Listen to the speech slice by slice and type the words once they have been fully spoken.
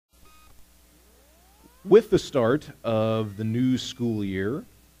With the start of the new school year,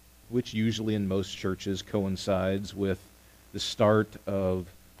 which usually in most churches coincides with the start of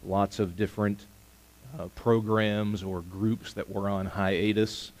lots of different programs or groups that were on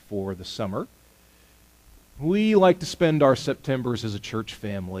hiatus for the summer, we like to spend our Septembers as a church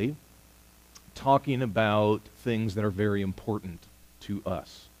family talking about things that are very important to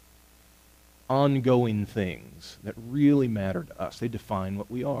us. Ongoing things that really matter to us. They define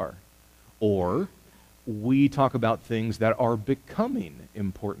what we are. Or we talk about things that are becoming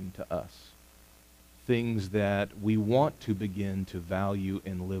important to us. Things that we want to begin to value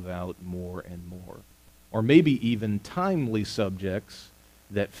and live out more and more. Or maybe even timely subjects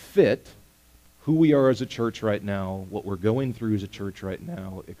that fit who we are as a church right now, what we're going through as a church right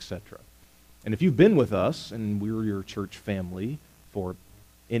now, etc. And if you've been with us, and we're your church family for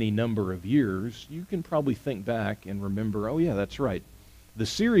any number of years, you can probably think back and remember, oh yeah, that's right. The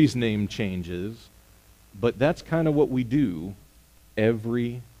series name changes, but that's kind of what we do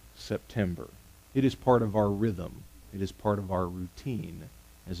every September. It is part of our rhythm. It is part of our routine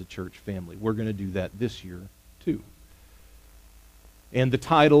as a church family. We're going to do that this year too. And the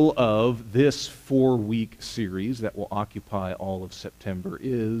title of this 4-week series that will occupy all of September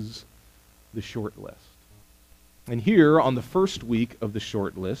is The Short List. And here on the first week of the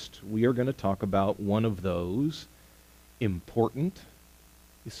short list, we are going to talk about one of those important,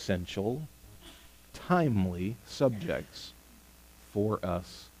 essential, timely subjects for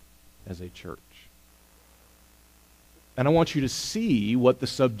us as a church. And I want you to see what the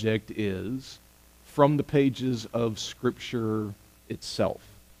subject is from the pages of Scripture itself,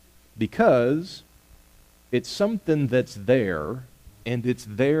 because it's something that's there, and it's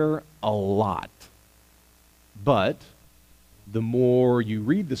there a lot. But the more you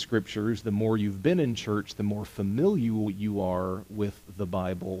read the Scriptures, the more you've been in church, the more familiar you are with the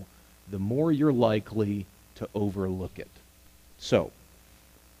Bible, the more you're likely to overlook it. So,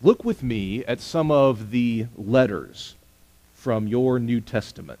 look with me at some of the letters from your New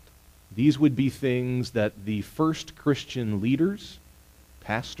Testament. These would be things that the first Christian leaders,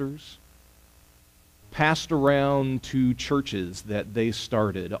 pastors, passed around to churches that they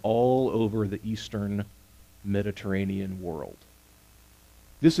started all over the Eastern Mediterranean world.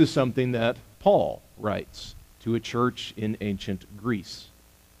 This is something that Paul writes to a church in ancient Greece.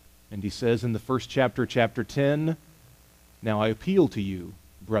 And he says in the first chapter, chapter 10, "Now I appeal to you,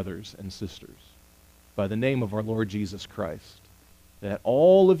 brothers and sisters, by the name of our Lord Jesus Christ, that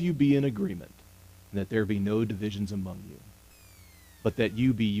all of you be in agreement, and that there be no divisions among you, but that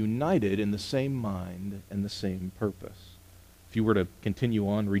you be united in the same mind and the same purpose." If you were to continue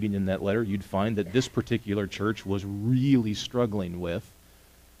on reading in that letter, you'd find that this particular church was really struggling with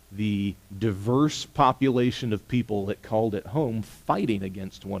the diverse population of people that called it home fighting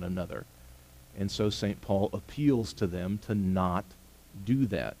against one another. And so St. Paul appeals to them to not do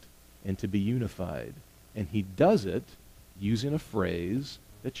that and to be unified. And he does it using a phrase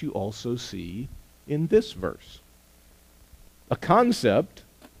that you also see in this verse. A concept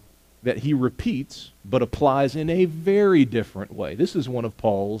that he repeats but applies in a very different way. This is one of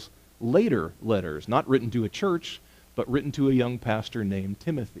Paul's later letters, not written to a church, but written to a young pastor named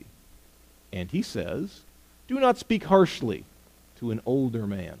Timothy. And he says, "Do not speak harshly to an older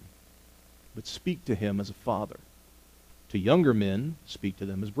man, but speak to him as a father. To younger men, speak to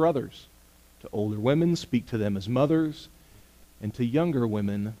them as brothers. To older women, speak to them as mothers. And to younger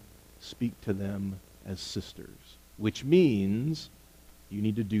women, speak to them as sisters." Which means you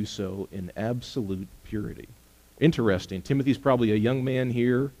need to do so in absolute purity. Interesting. Timothy's probably a young man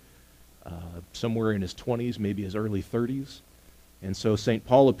here, somewhere in his 20s, maybe his early 30s. And so St.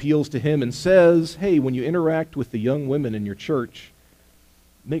 Paul appeals to him and says, hey, when you interact with the young women in your church,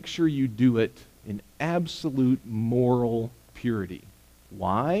 make sure you do it in absolute moral purity.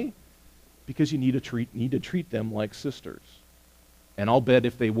 Why? Because you need to treat them like sisters. And I'll bet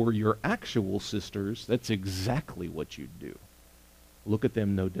if they were your actual sisters, that's exactly what you'd do. Look at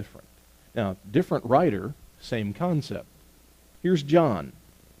them no different. Now, different writer, same concept. Here's John,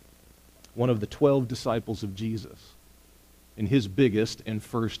 one of the 12 disciples of Jesus, in his biggest and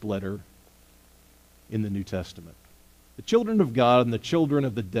first letter in the New Testament. "The children of God and the children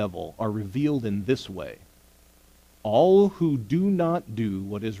of the devil are revealed in this way. All who do not do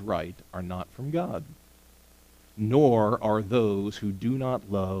what is right are not from God, nor are those who do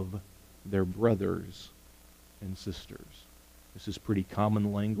not love their brothers and sisters." This is pretty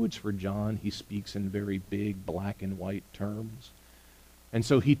common language for John. He speaks in very big black and white terms. And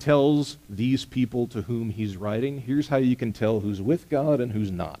so he tells these people to whom he's writing, here's how you can tell who's with God and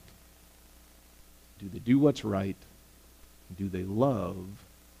who's not. Do they do what's right? Do they love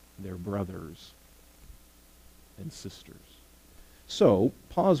their brothers and sisters. So,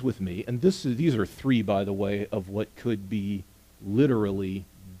 pause with me, and these are three, by the way, of what could be literally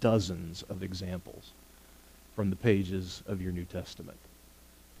dozens of examples from the pages of your New Testament.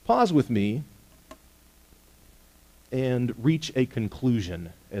 Pause with me and reach a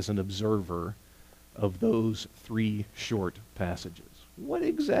conclusion as an observer of those three short passages. What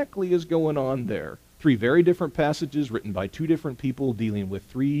exactly is going on there? Three very different passages written by two different people dealing with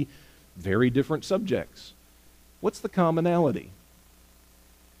three very different subjects. What's the commonality?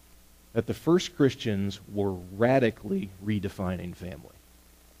 That the first Christians were radically redefining family.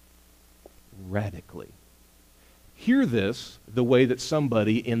 Radically. Hear this the way that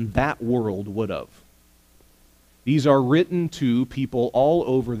somebody in that world would have. These are written to people all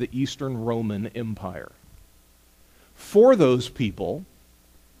over the Eastern Roman Empire. For those people,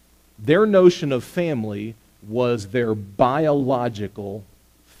 their notion of family was their biological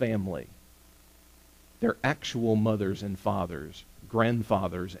family. Their actual mothers and fathers,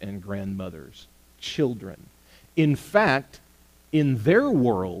 grandfathers and grandmothers, children. In fact, in their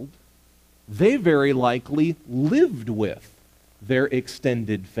world, they very likely lived with their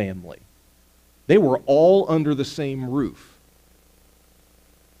extended family. They were all under the same roof.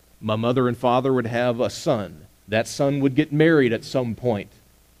 My mother and father would have a son. That son would get married at some point,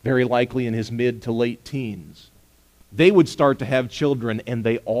 very likely in his mid to late teens. They would start to have children, and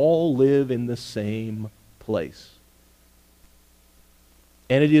they all live in the same place.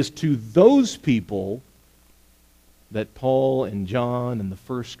 And it is to those people that Paul and John and the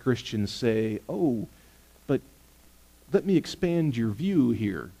first Christians say, oh, but let me expand your view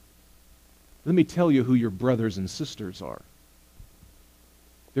here. Let me tell you who your brothers and sisters are.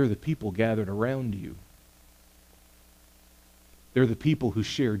 They're the people gathered around you. They're the people who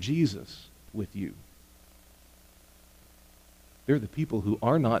share Jesus with you. They're the people who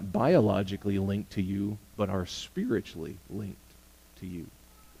are not biologically linked to you, but are spiritually linked to you.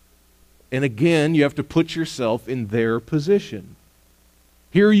 And again, you have to put yourself in their position.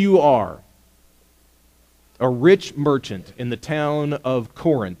 Here you are, a rich merchant in the town of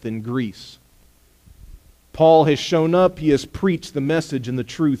Corinth in Greece. Paul has shown up, he has preached the message and the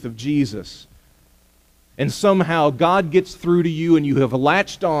truth of Jesus. And somehow God gets through to you and you have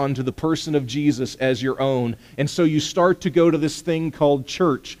latched on to the person of Jesus as your own. And so you start to go to this thing called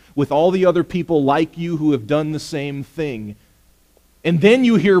church with all the other people like you who have done the same thing. And then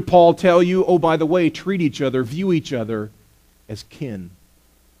you hear Paul tell you, oh, by the way, treat each other, view each other as kin,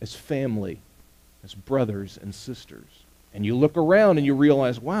 as family, as brothers and sisters. And you look around and you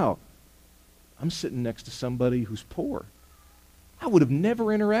realize, wow, I'm sitting next to somebody who's poor. I would have never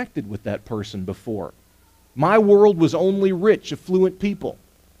interacted with that person before. My world was only rich, affluent people.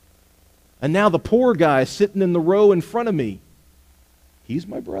 And now the poor guy sitting in the row in front of me, he's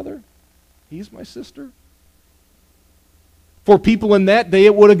my brother? He's my sister? For people in that day,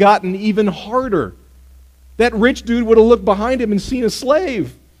 it would have gotten even harder. That rich dude would have looked behind him and seen a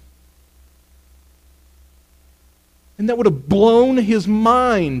slave. And that would have blown his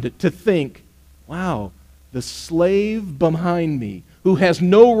mind to think, wow, the slave behind me, who has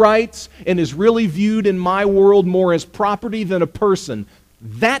no rights and is really viewed in my world more as property than a person,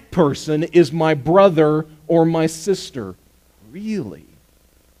 that person is my brother or my sister. Really?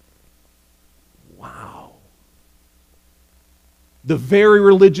 Wow. The very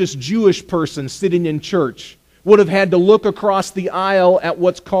religious Jewish person sitting in church would have had to look across the aisle at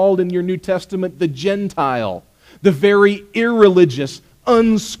what's called in your New Testament the Gentile, the very irreligious,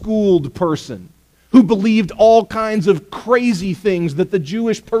 unschooled person who believed all kinds of crazy things that the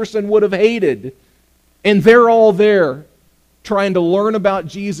Jewish person would have hated. And they're all there trying to learn about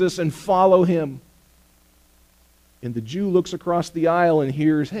Jesus and follow him. And the Jew looks across the aisle and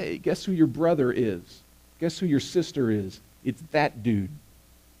hears, hey, guess who your brother is? Guess who your sister is? It's that dude.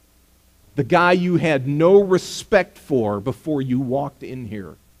 The guy you had no respect for before you walked in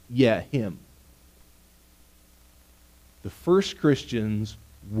here. Yeah, him. The first Christians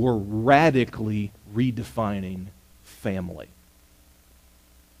were radically redefining family.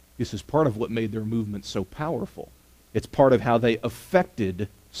 This is part of what made their movement so powerful. It's part of how they affected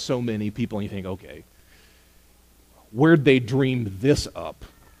so many people. And you think, okay, where'd they dream this up?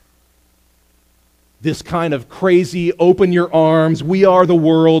 This kind of crazy, open your arms, we are the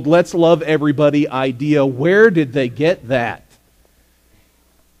world, let's love everybody idea. Where did they get that?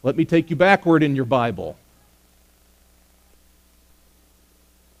 Let me take you backward in your Bible.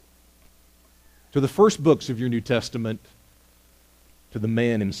 To the first books of your New Testament, to the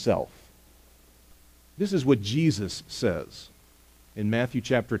man himself. This is what Jesus says in Matthew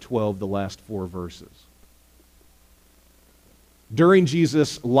chapter 12, the last 4 verses. During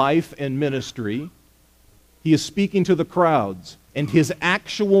Jesus' life and ministry, He is speaking to the crowds, and his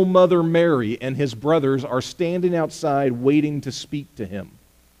actual mother Mary and his brothers are standing outside waiting to speak to him.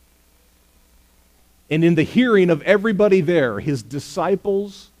 And in the hearing of everybody there, his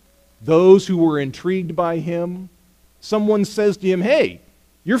disciples, those who were intrigued by him, someone says to him, "Hey,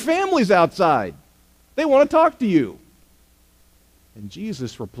 your family's outside. They want to talk to you." And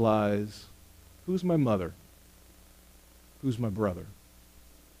Jesus replies, "Who's my mother? Who's my brother?"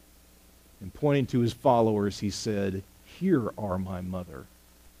 And pointing to his followers, he said, "Here are my mother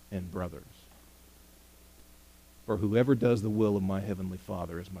and brothers. For whoever does the will of my heavenly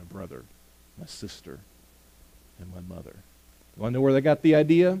Father is my brother, my sister, and my mother." You want to know where they got the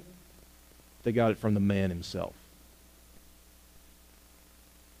idea? They got it from the man himself.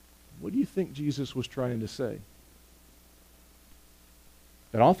 What do you think Jesus was trying to say?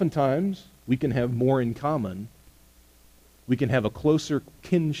 That oftentimes we can have more in common. We can have a closer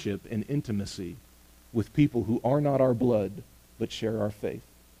kinship and intimacy with people who are not our blood, but share our faith.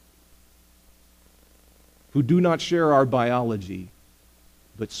 Who do not share our biology,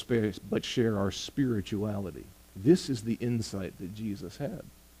 but share our spirituality. This is the insight that Jesus had.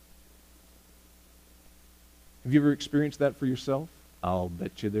 Have you ever experienced that for yourself? I'll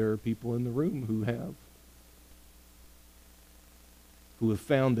bet you there are people in the room who have. Who have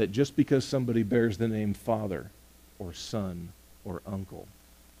found that just because somebody bears the name father or son or uncle,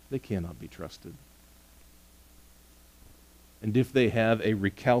 they cannot be trusted. And if they have a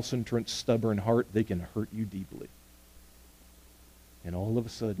recalcitrant, stubborn heart, they can hurt you deeply. And all of a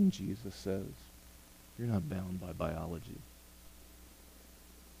sudden, Jesus says, you're not bound by biology.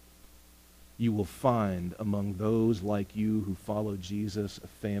 You will find among those like you who follow Jesus a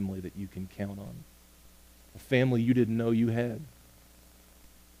family that you can count on. A family you didn't know you had.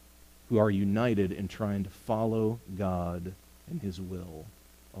 Who are united in trying to follow God and His will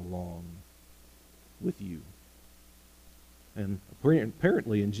along with you. And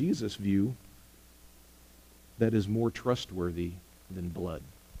apparently, in Jesus' view, that is more trustworthy than blood.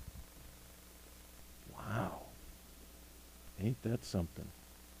 Wow. Ain't that something?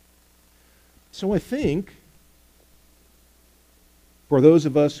 So I think, for those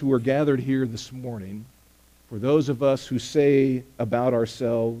of us who are gathered here this morning, for those of us who say about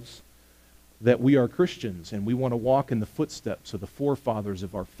ourselves that we are Christians and we want to walk in the footsteps of the forefathers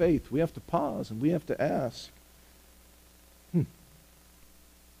of our faith, we have to pause and we have to ask,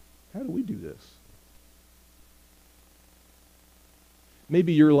 how do we do this?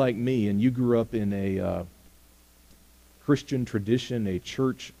 Maybe you're like me and you grew up in a Christian tradition, a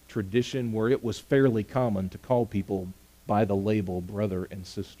church tradition where it was fairly common to call people by the label brother and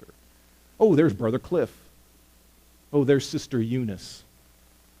sister. Oh, there's Brother Cliff. Oh, there's Sister Eunice.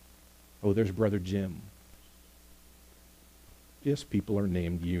 Oh, there's Brother Jim. Yes, people are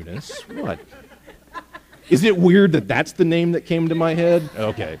named Eunice. What? Is it weird that that's the name that came to my head?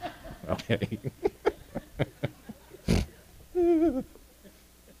 Okay. Okay.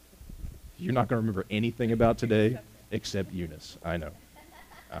 You're not going to remember anything about today except Eunice. I know.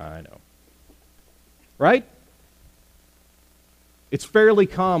 Right? It's fairly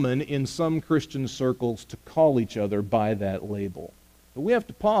common in some Christian circles to call each other by that label. But we have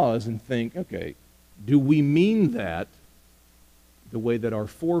to pause and think, okay, do we mean that the way that our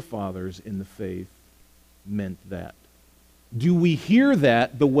forefathers in the faith meant that? Do we hear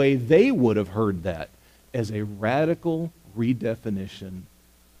that the way they would have heard that, as a radical redefinition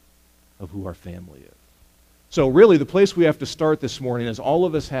of who our family is? So really, the place we have to start this morning is all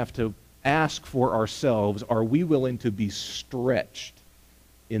of us have to ask for ourselves, are we willing to be stretched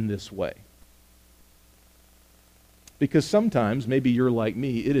in this way? Because sometimes, maybe you're like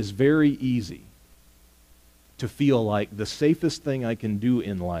me, it is very easy to feel like the safest thing I can do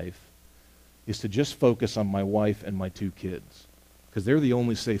in life is to just focus on my wife and my 2 kids, because they're the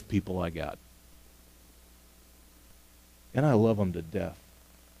only safe people I got. And I love them to death,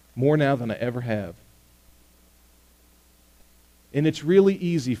 more now than I ever have. And it's really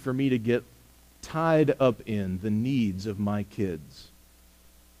easy for me to get tied up in the needs of my kids,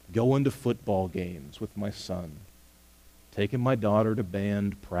 going to football games with my son, taking my daughter to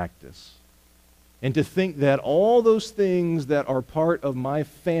band practice, and to think that all those things that are part of my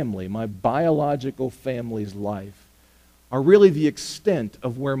family, my biological family's life, are really the extent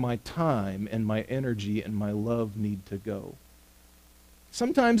of where my time and my energy and my love need to go.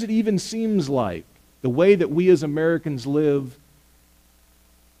 Sometimes it even seems like the way that we as Americans live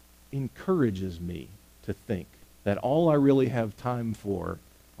encourages me to think that all I really have time for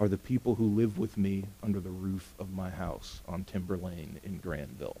are the people who live with me under the roof of my house on Timber Lane in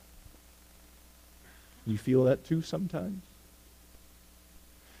Granville. You feel that too sometimes?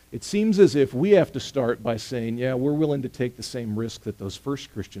 It seems as if we have to start by saying, yeah, we're willing to take the same risk that those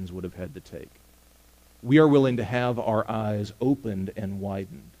first Christians would have had to take. We are willing to have our eyes opened and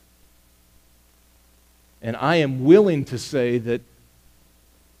widened. And I am willing to say that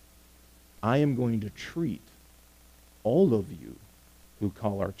I am going to treat all of you who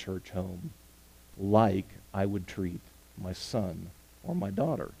call our church home like I would treat my son or my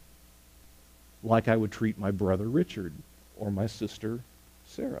daughter, like I would treat my brother Richard or my sister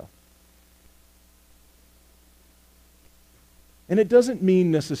Sarah. And it doesn't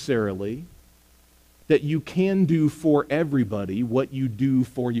mean necessarily that you can do for everybody what you do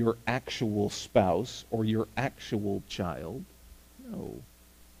for your actual spouse or your actual child. No.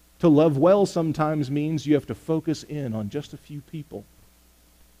 To love well sometimes means you have to focus in on just a few people.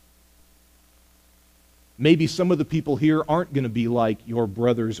 Maybe some of the people here aren't going to be like your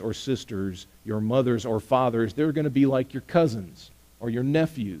brothers or sisters, your mothers or fathers. They're going to be like your cousins or your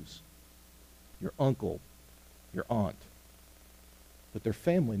nephews, your uncle, your aunt. But they're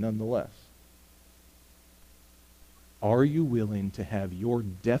family nonetheless. Are you willing to have your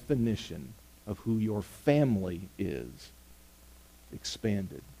definition of who your family is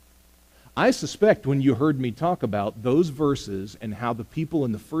expanded? I suspect when you heard me talk about those verses and how the people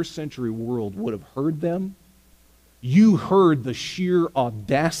in the first century world would have heard them, you heard the sheer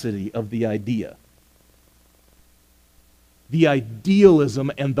audacity of the idea. The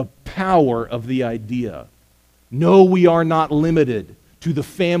idealism and the power of the idea. No, we are not limited to the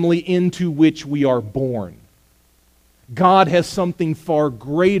family into which we are born. God has something far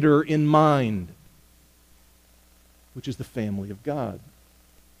greater in mind, which is the family of God,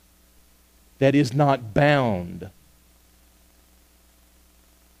 that is not bound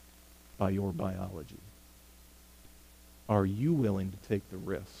by your biology. Are you willing to take the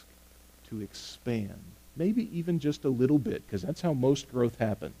risk to expand, maybe even just a little bit, because that's how most growth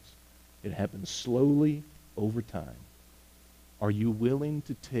happens. It happens slowly over time. Are you willing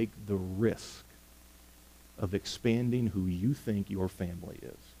to take the risk of expanding who you think your family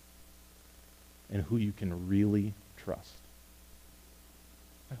is and who you can really trust?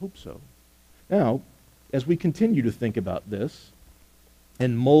 I hope so. Now, as we continue to think about this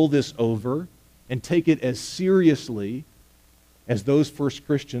and mull this over and take it as seriously as those first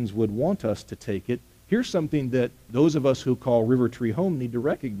Christians would want us to take it, here's something that those of us who call RiverTree home need to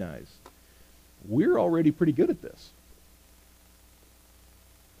recognize. We're already pretty good at this.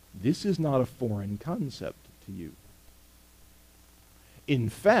 This is not a foreign concept to you. In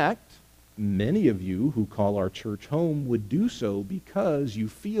fact, many of you who call our church home would do so because you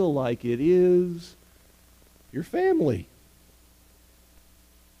feel like it is your family.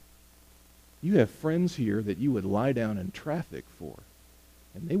 You have friends here that you would lie down in traffic for,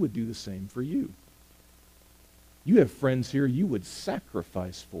 and they would do the same for you. You have friends here you would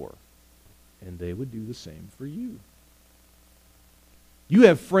sacrifice for, and they would do the same for you. You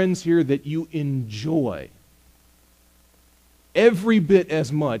have friends here that you enjoy every bit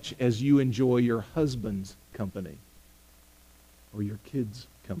as much as you enjoy your husband's company or your kids'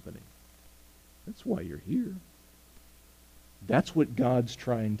 company. That's why you're here. That's what God's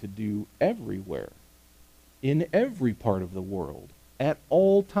trying to do everywhere, in every part of the world, at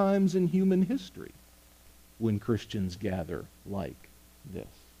all times in human history, when Christians gather like this.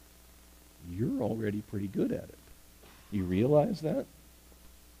 You're already pretty good at it. You realize that?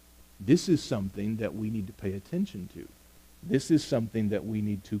 This is something that we need to pay attention to. This is something that we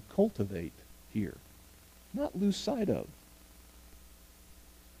need to cultivate here, not lose sight of.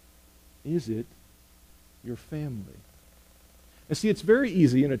 Is it your family? And see, it's very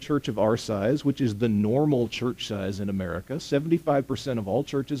easy in a church of our size, which is the normal church size in America. 75% of all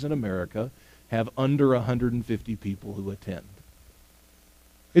churches in America have under 150 people who attend.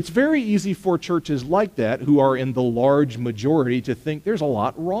 It's very easy for churches like that, who are in the large majority, to think there's a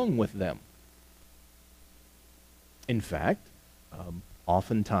lot wrong with them. In fact,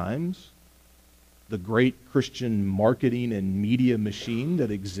 oftentimes, the great Christian marketing and media machine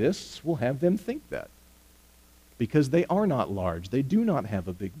that exists will have them think that. Because they are not large. They do not have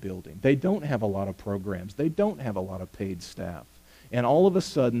a big building. They don't have a lot of programs. They don't have a lot of paid staff. And all of a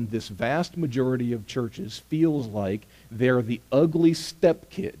sudden, this vast majority of churches feels like they're the ugly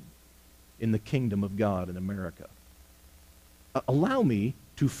stepkid in the kingdom of God in America. Allow me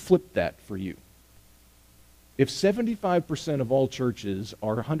to flip that for you. If 75% of all churches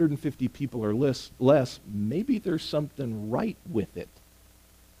are 150 people or less, maybe there's something right with it.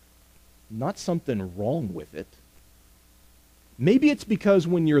 Not something wrong with it. Maybe it's because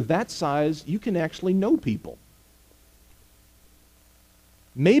when you're that size, you can actually know people.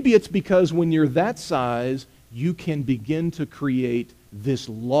 Maybe it's because when you're that size, you can begin to create this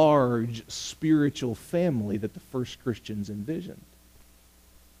large spiritual family that the first Christians envisioned.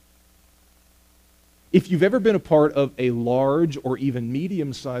 If you've ever been a part of a large or even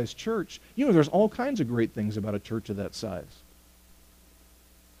medium-sized church, you know there's all kinds of great things about a church of that size.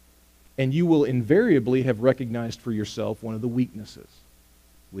 And you will invariably have recognized for yourself one of the weaknesses,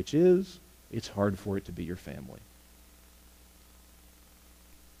 which is it's hard for it to be your family.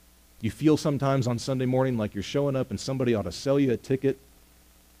 You feel sometimes on Sunday morning like you're showing up and somebody ought to sell you a ticket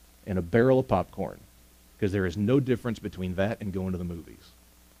and a barrel of popcorn, because there is no difference between that and going to the movies.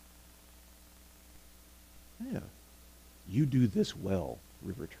 Yeah, you do this well,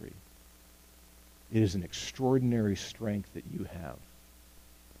 RiverTree. It is an extraordinary strength that you have.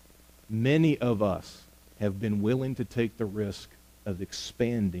 Many of us have been willing to take the risk of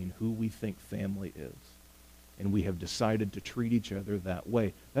expanding who we think family is. And we have decided to treat each other that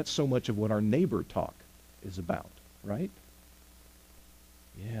way. That's so much of what our neighbor talk is about, right?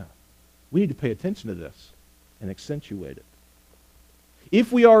 Yeah. We need to pay attention to this and accentuate it.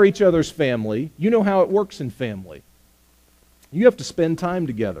 If we are each other's family, you know how it works in family. You have to spend time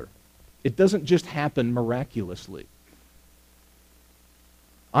together. It doesn't just happen miraculously.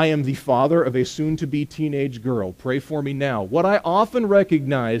 I am the father of a soon-to-be teenage girl. Pray for me now. What I often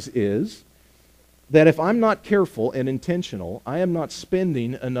recognize is that if I'm not careful and intentional, I am not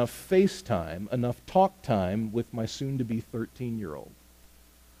spending enough face time, enough talk time with my soon-to-be 13-year-old.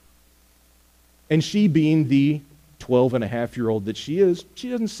 And she, being the 12-and-a-half-year-old that she is, she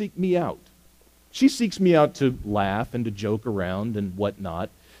doesn't seek me out. She seeks me out to laugh and to joke around and whatnot.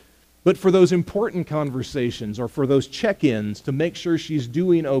 But for those important conversations or for those check-ins to make sure she's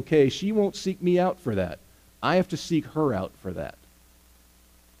doing okay, she won't seek me out for that. I have to seek her out for that.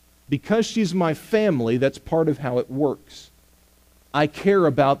 Because she's my family, that's part of how it works. I care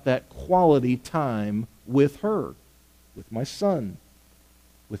about that quality time with her, with my son,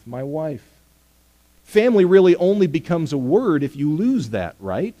 with my wife. Family really only becomes a word if you lose that,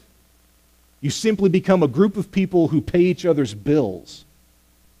 right? You simply become a group of people who pay each other's bills.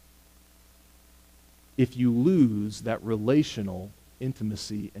 If you lose that relational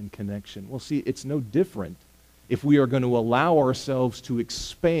intimacy and connection. Well, see, it's no different if we are going to allow ourselves to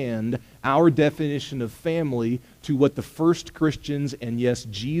expand our definition of family to what the first Christians and, yes,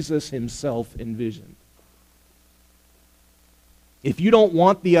 Jesus himself envisioned. If you don't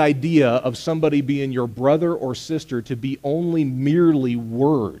want the idea of somebody being your brother or sister to be only merely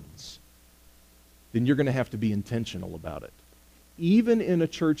words, then you're going to have to be intentional about it. Even in a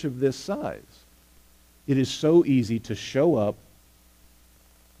church of this size, it is so easy to show up,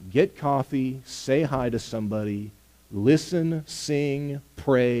 get coffee, say hi to somebody, listen, sing,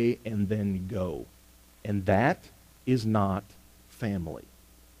 pray, and then go. And that is not family.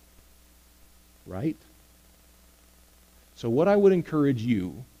 Right? So what I would encourage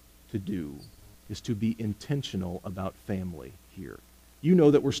you to do is to be intentional about family here. You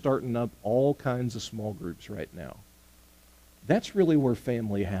know that we're starting up all kinds of small groups right now. That's really where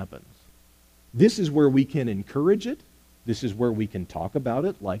family happens. This is where we can encourage it. This is where we can talk about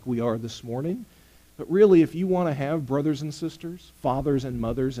it like we are this morning. But really, if you want to have brothers and sisters, fathers and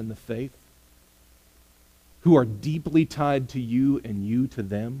mothers in the faith, who are deeply tied to you and you to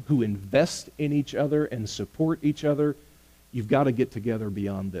them, who invest in each other and support each other, you've got to get together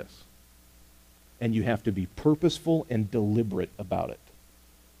beyond this. And you have to be purposeful and deliberate about it.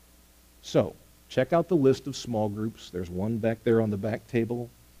 So, check out the list of small groups. There's one back there on the back table,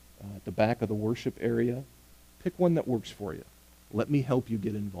 at the back of the worship area. Pick one that works for you. Let me help you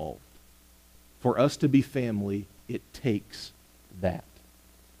get involved. For us to be family, it takes that.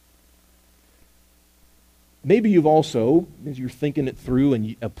 Maybe you've also, as you're thinking it through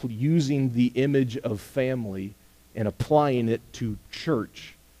and using the image of family and applying it to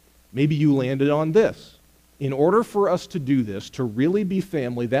church, maybe you landed on this. In order for us to do this, to really be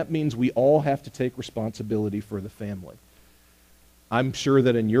family, that means we all have to take responsibility for the family. I'm sure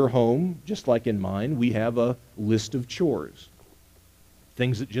that in your home, just like in mine, we have a list of chores.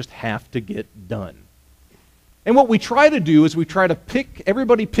 Things that just have to get done. And what we try to do is we try to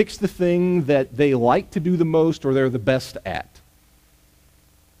everybody picks the thing that they like to do the most or they're the best at.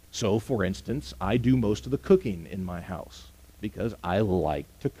 So, for instance, I do most of the cooking in my house because I like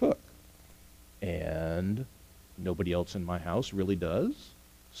to cook. And nobody else in my house really does,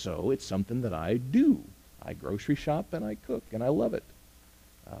 so it's something that I do. I grocery shop and I cook, and I love it.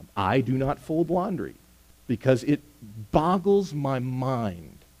 I do not fold laundry because it boggles my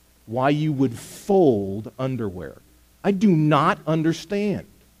mind why you would fold underwear. I do not understand.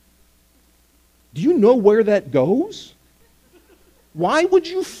 Do you know where that goes? Why would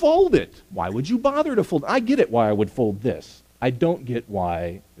you fold it? Why would you bother to fold it? I get it why I would fold this. I don't get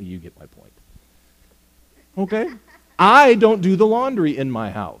why. You get my point. Okay? I don't do the laundry in my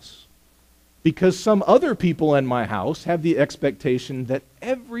house because some other people in my house have the expectation that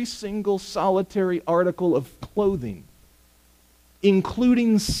every single solitary article of clothing,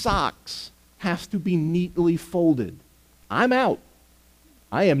 including socks, has to be neatly folded. I'm out.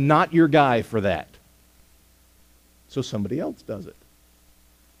 I am not your guy for that. So somebody else does it.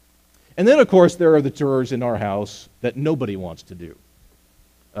 And then, of course, there are the chores in our house that nobody wants to do.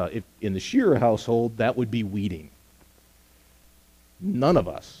 If in the Shearer household, that would be weeding. None of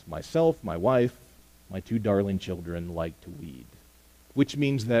us, myself, my wife, my two darling children, like to weed, which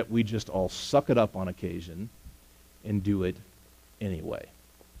means that we just all suck it up on occasion and do it anyway.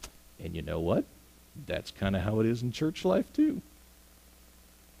 And you know what? That's kind of how it is in church life, too.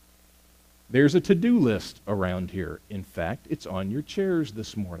 There's a to-do list around here. In fact, it's on your chairs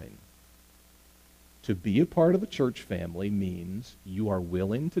this morning. To be a part of the church family means you are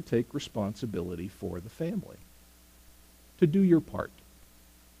willing to take responsibility for the family, to do your part.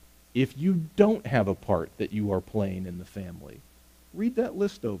 If you don't have a part that you are playing in the family, read that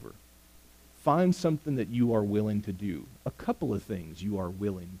list over. Find something that you are willing to do, a couple of things you are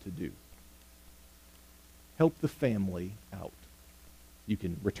willing to do. Help the family out. You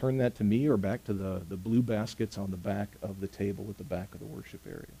can return that to me or back to the blue baskets on the back of the table at the back of the worship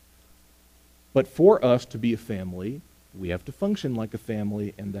area. But for us to be a family, we have to function like a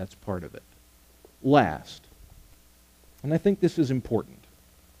family, and that's part of it. Last, and I think this is important,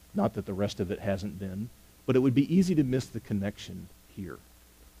 not that the rest of it hasn't been, but it would be easy to miss the connection here.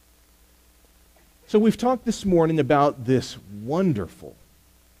 So we've talked this morning about this wonderful,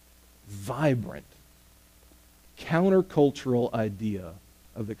 vibrant, countercultural idea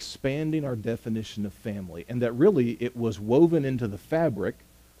of expanding our definition of family, and that really it was woven into the fabric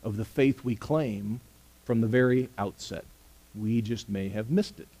of the faith we claim from the very outset. We just may have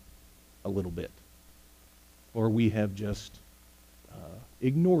missed it a little bit, or we have just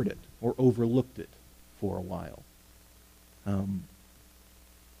ignored it or overlooked it for a while.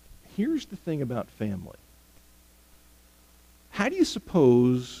 Here's the thing about family. How do you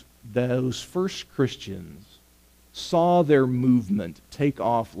suppose those first Christians saw their movement take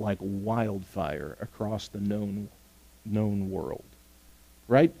off like wildfire across the known world?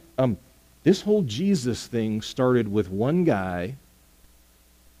 Right? This whole Jesus thing started with one guy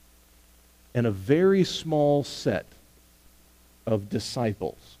and a very small set of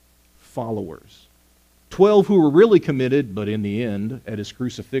disciples, followers. 12 who were really committed, but in the end, at his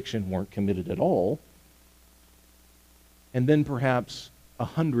crucifixion, weren't committed at all. And then perhaps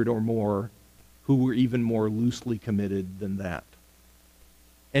 100 or more who were even more loosely committed than that.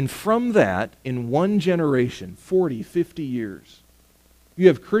 And from that, in one generation, 40, 50 years, you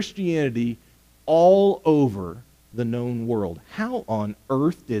have Christianity all over the known world. How on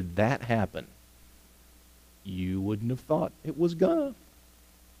earth did that happen? You wouldn't have thought it was gonna.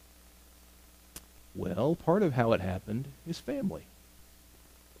 Well, part of how it happened is family.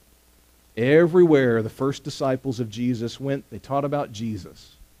 Everywhere the first disciples of Jesus went, they taught about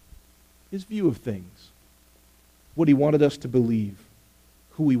Jesus, his view of things, what he wanted us to believe,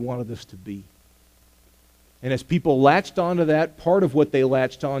 who he wanted us to be. And as people latched onto that, part of what they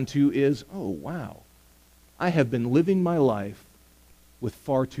latched onto is, oh, wow, I have been living my life with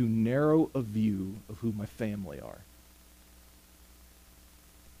far too narrow a view of who my family are.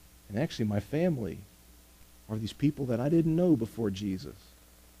 And actually, my family are these people that I didn't know before Jesus,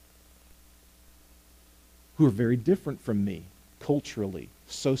 who are very different from me, culturally,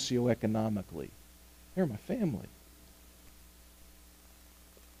 socioeconomically. They're my family.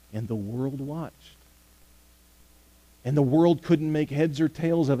 And the world watched. And the world couldn't make heads or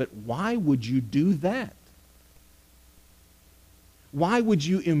tails of it. Why would you do that? Why would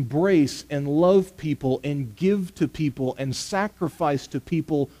you embrace and love people and give to people and sacrifice to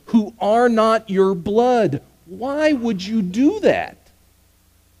people who are not your blood? Why would you do that?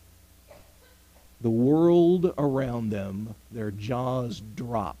 The world around them, their jaws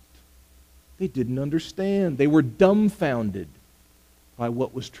dropped. They didn't understand. They were dumbfounded by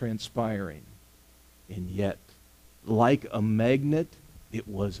what was transpiring. And yet, like a magnet, it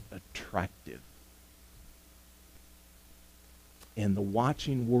was attractive. And the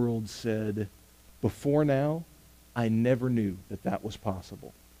watching world said, before now, I never knew that that was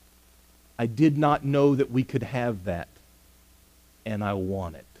possible. I did not know that we could have that, and I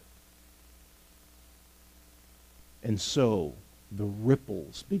want it. And so the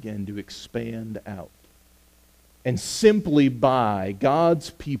ripples began to expand out. And simply by God's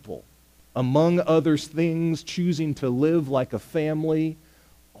people, among other things, choosing to live like a family,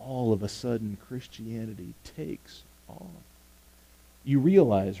 all of a sudden Christianity takes off. You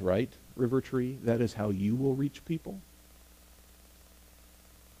realize, right, RiverTree, that is how you will reach people?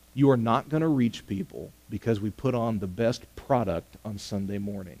 You are not going to reach people because we put on the best product on Sunday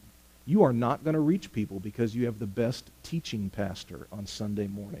morning. You are not going to reach people because you have the best teaching pastor on Sunday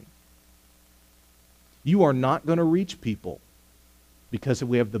morning. You are not going to reach people because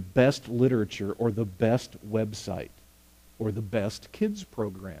we have the best literature or the best website or the best kids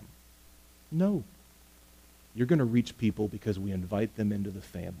program. No. You're going to reach people because we invite them into the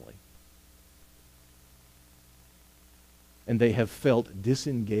family. And they have felt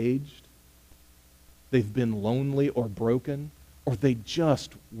disengaged, they've been lonely or broken, or they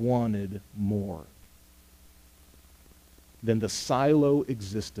just wanted more than the silo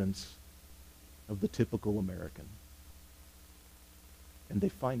existence of the typical American. And they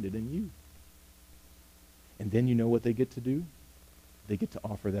find it in you. And then you know what they get to do? They get to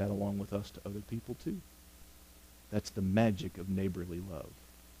offer that along with us to other people too. That's the magic of neighborly love.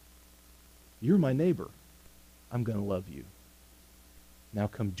 You're my neighbor. I'm going to love you. Now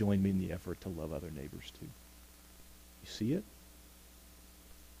come join me in the effort to love other neighbors too. You see it?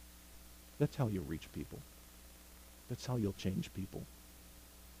 That's how you'll reach people. That's how you'll change people.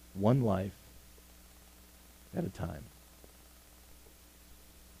 One life at a time.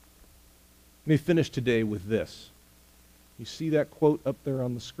 Let me finish today with this. You see that quote up there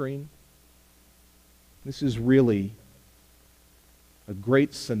on the screen? This is really a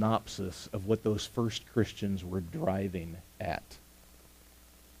great synopsis of what those first Christians were driving at.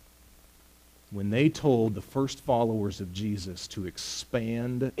 When they told the first followers of Jesus to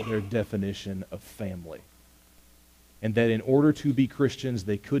expand their definition of family, and that in order to be Christians,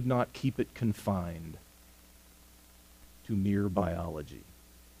 they could not keep it confined to mere biology.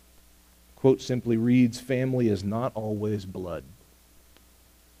 Quote simply reads, "Family is not always blood.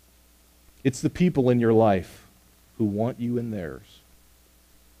 It's the people in your life who want you in theirs,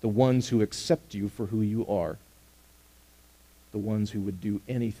 the ones who accept you for who you are, the ones who would do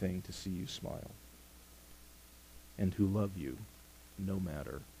anything to see you smile, and who love you no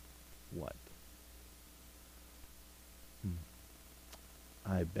matter what."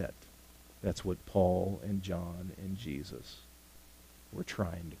 I bet that's what Paul and John and Jesus were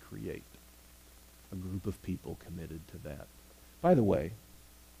trying to create. A group of people committed to that. By the way,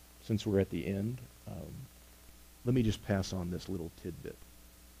 since we're at the end, let me just pass on this little tidbit.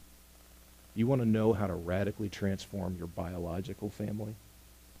 You want to know how to radically transform your biological family,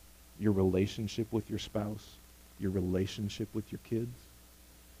 your relationship with your spouse, your relationship with your kids?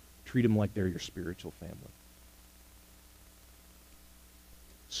 Treat them like they're your spiritual family.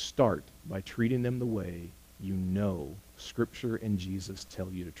 Start by treating them the way you know Scripture and Jesus tell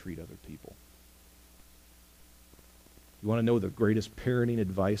you to treat other people. You want to know the greatest parenting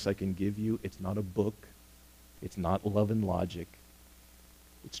advice I can give you? It's not a book. It's not Love and Logic.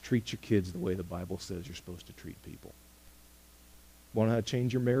 It's treat your kids the way the Bible says you're supposed to treat people. Want to know how to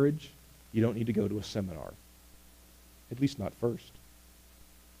change your marriage? You don't need to go to a seminar. At least not first.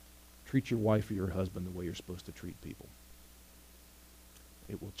 Treat your wife or your husband the way you're supposed to treat people.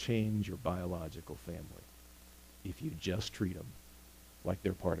 It will change your biological family if you just treat them like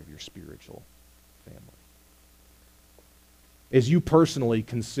they're part of your spiritual family. As you personally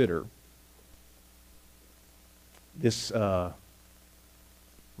consider this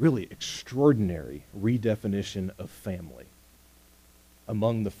really extraordinary redefinition of family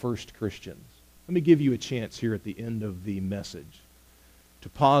among the first Christians, let me give you a chance here at the end of the message to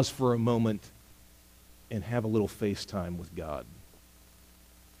pause for a moment and have a little FaceTime with God.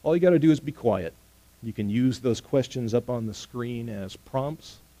 All you got to do is be quiet. You can use those questions up on the screen as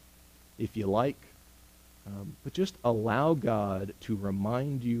prompts if you like. But just allow God to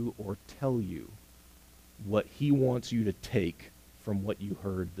remind you or tell you what He wants you to take from what you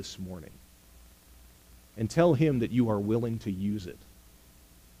heard this morning. And tell Him that you are willing to use it.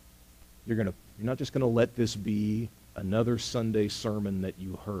 You're not just going to let this be another Sunday sermon that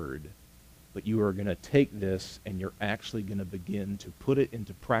you heard, but you are going to take this and you're actually going to begin to put it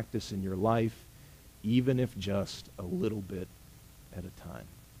into practice in your life, even if just a little bit at a time.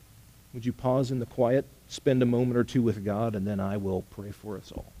 Would you pause in the quiet, spend a moment or two with God, and then I will pray for us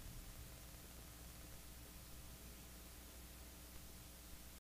all.